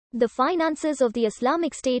The finances of the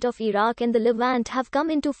Islamic State of Iraq and the Levant have come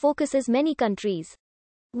into focus as many countries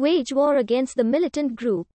wage war against the militant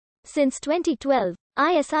group. Since 2012,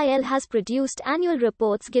 ISIL has produced annual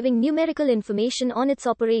reports giving numerical information on its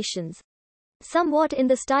operations, somewhat in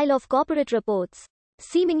the style of corporate reports,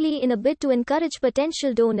 seemingly in a bid to encourage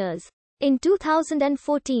potential donors. In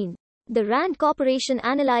 2014, the RAND Corporation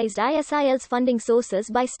analyzed ISIL's funding sources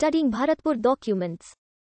by studying Bharatpur documents,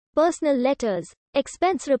 personal letters,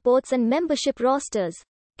 expense reports and membership rosters,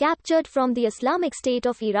 captured from the Islamic State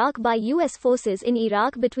of Iraq by U.S. forces in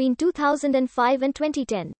Iraq between 2005 and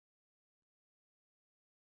 2010.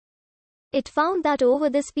 It found that over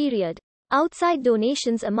this period, outside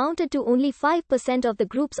donations amounted to only 5% of the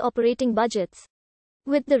group's operating budgets,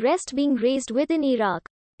 with the rest being raised within Iraq.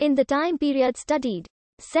 In the time period studied,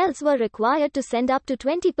 cells were required to send up to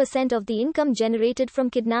 20% of the income generated from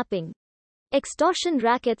kidnapping, extortion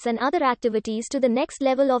rackets and other activities to the next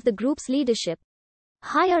level of the group's leadership.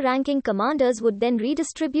 Higher-ranking commanders would then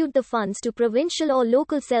redistribute the funds to provincial or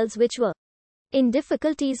local cells which were in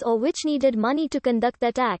difficulties or which needed money to conduct the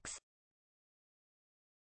attacks.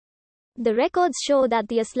 The records show that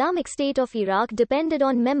the Islamic State of Iraq depended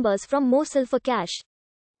on members from Mosul for cash,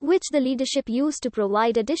 which the leadership used to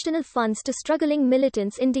provide additional funds to struggling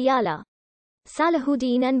militants in Diyala,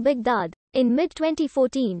 Salahuddin and Baghdad. In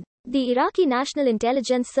mid-2014, the Iraqi National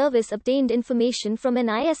Intelligence Service obtained information from an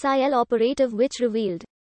ISIL operative which revealed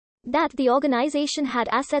that the organization had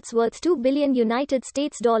assets worth $2 billion,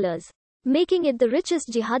 making it the richest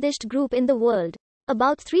jihadist group in the world.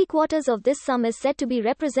 About three-quarters of this sum is said to be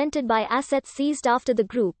represented by assets seized after the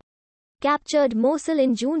group captured Mosul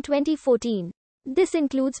in June 2014. This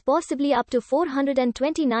includes possibly up to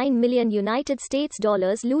 $429 million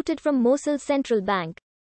looted from Mosul's central bank,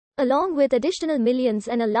 along with additional millions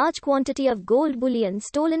and a large quantity of gold bullion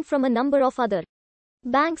stolen from a number of other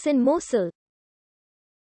banks in Mosul.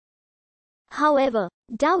 However,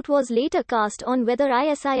 doubt was later cast on whether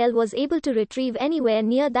ISIL was able to retrieve anywhere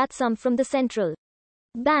near that sum from the central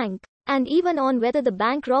bank, and even on whether the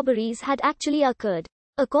bank robberies had actually occurred.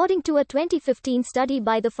 According to a 2015 study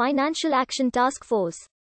by the Financial Action Task Force,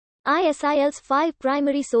 ISIL's 5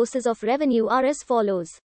 primary sources of revenue are as follows.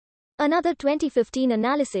 Another 2015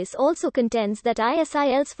 analysis also contends that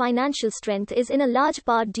ISIL's financial strength is in a large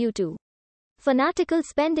part due to fanatical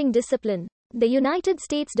spending discipline. The United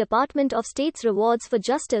States Department of State's Rewards for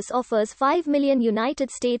Justice offers $5 million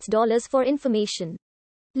for information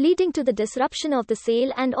leading to the disruption of the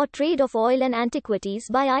sale and/or trade of oil and antiquities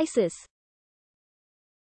by ISIS.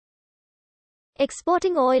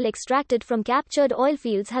 Exporting oil extracted from captured oil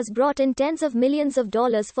fields has brought in tens of millions of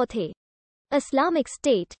dollars for the Islamic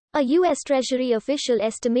State. A U.S. Treasury official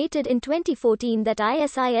estimated in 2014 that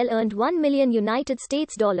ISIL earned $1 million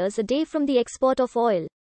a day from the export of oil,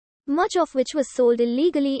 much of which was sold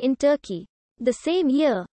illegally in Turkey. The same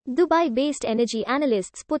year, Dubai-based energy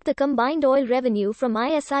analysts put the combined oil revenue from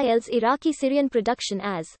ISIL's Iraqi-Syrian production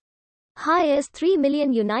as high as $3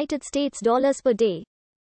 million per day.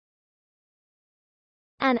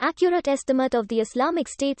 An accurate estimate of the Islamic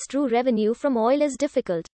State's true revenue from oil is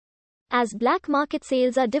difficult, as black market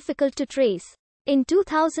sales are difficult to trace. In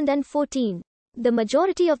 2014, the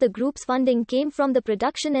majority of the group's funding came from the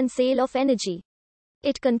production and sale of energy.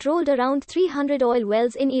 It controlled around 300 oil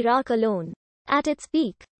wells in Iraq alone. At its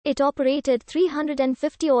peak, it operated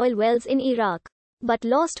 350 oil wells in Iraq, but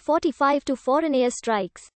lost 45 to foreign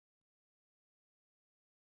airstrikes.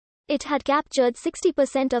 It had captured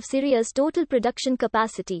 60% of Syria's total production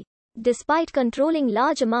capacity. Despite controlling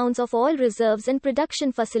large amounts of oil reserves and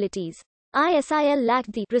production facilities, ISIL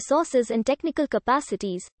lacked the resources and technical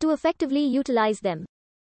capacities to effectively utilize them.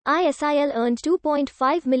 ISIL earned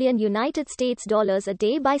 $2.5 million a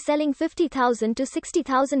day by selling 50,000 to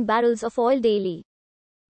 60,000 barrels of oil daily.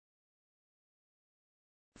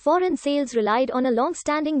 Foreign sales relied on a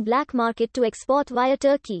long-standing black market to export via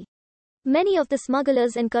Turkey. Many of the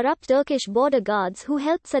smugglers and corrupt Turkish border guards who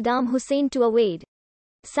helped Saddam Hussein to evade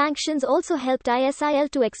sanctions also helped ISIL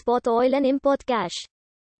to export oil and import cash.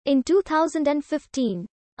 In 2015,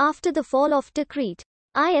 after the fall of Tikrit,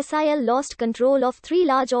 ISIL lost control of 3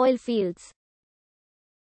 large oil fields.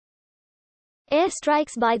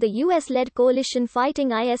 Airstrikes by the US-led coalition fighting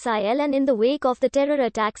ISIL and in the wake of the terror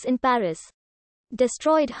attacks in Paris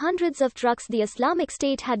destroyed hundreds of trucks the Islamic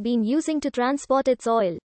State had been using to transport its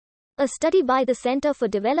oil. A study by the Center for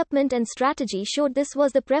Development and Strategy showed this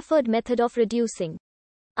was the preferred method of reducing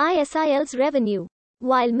ISIL's revenue,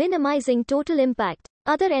 while minimizing total impact.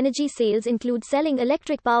 Other energy sales include selling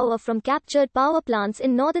electric power from captured power plants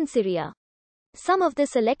in northern Syria. Some of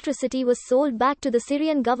this electricity was sold back to the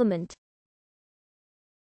Syrian government.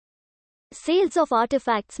 Sales of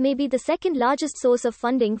artifacts may be the second largest source of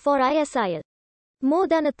funding for ISIL. More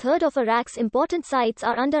than a third of Iraq's important sites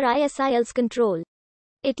are under ISIL's control.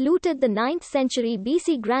 It looted the 9th century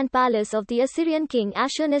BC Grand Palace of the Assyrian king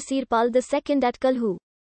Ashur-nasir-pal II at Kalhu.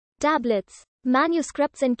 Tablets,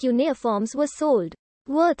 manuscripts and cuneiforms were sold,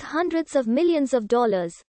 worth hundreds of millions of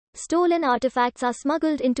dollars. Stolen artifacts are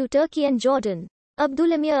smuggled into Turkey and Jordan.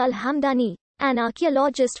 Abdulamir al-Hamdani, an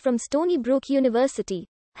archaeologist from Stony Brook University,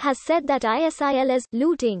 has said that ISIL is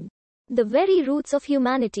looting the very roots of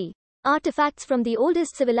humanity. Artifacts from the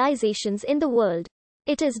oldest civilizations in the world.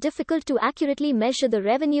 It is difficult to accurately measure the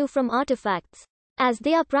revenue from artifacts, as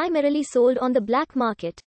they are primarily sold on the black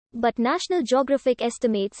market. But National Geographic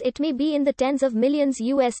estimates it may be in the tens of millions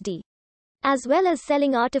USD. As well as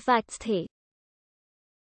selling artifacts, they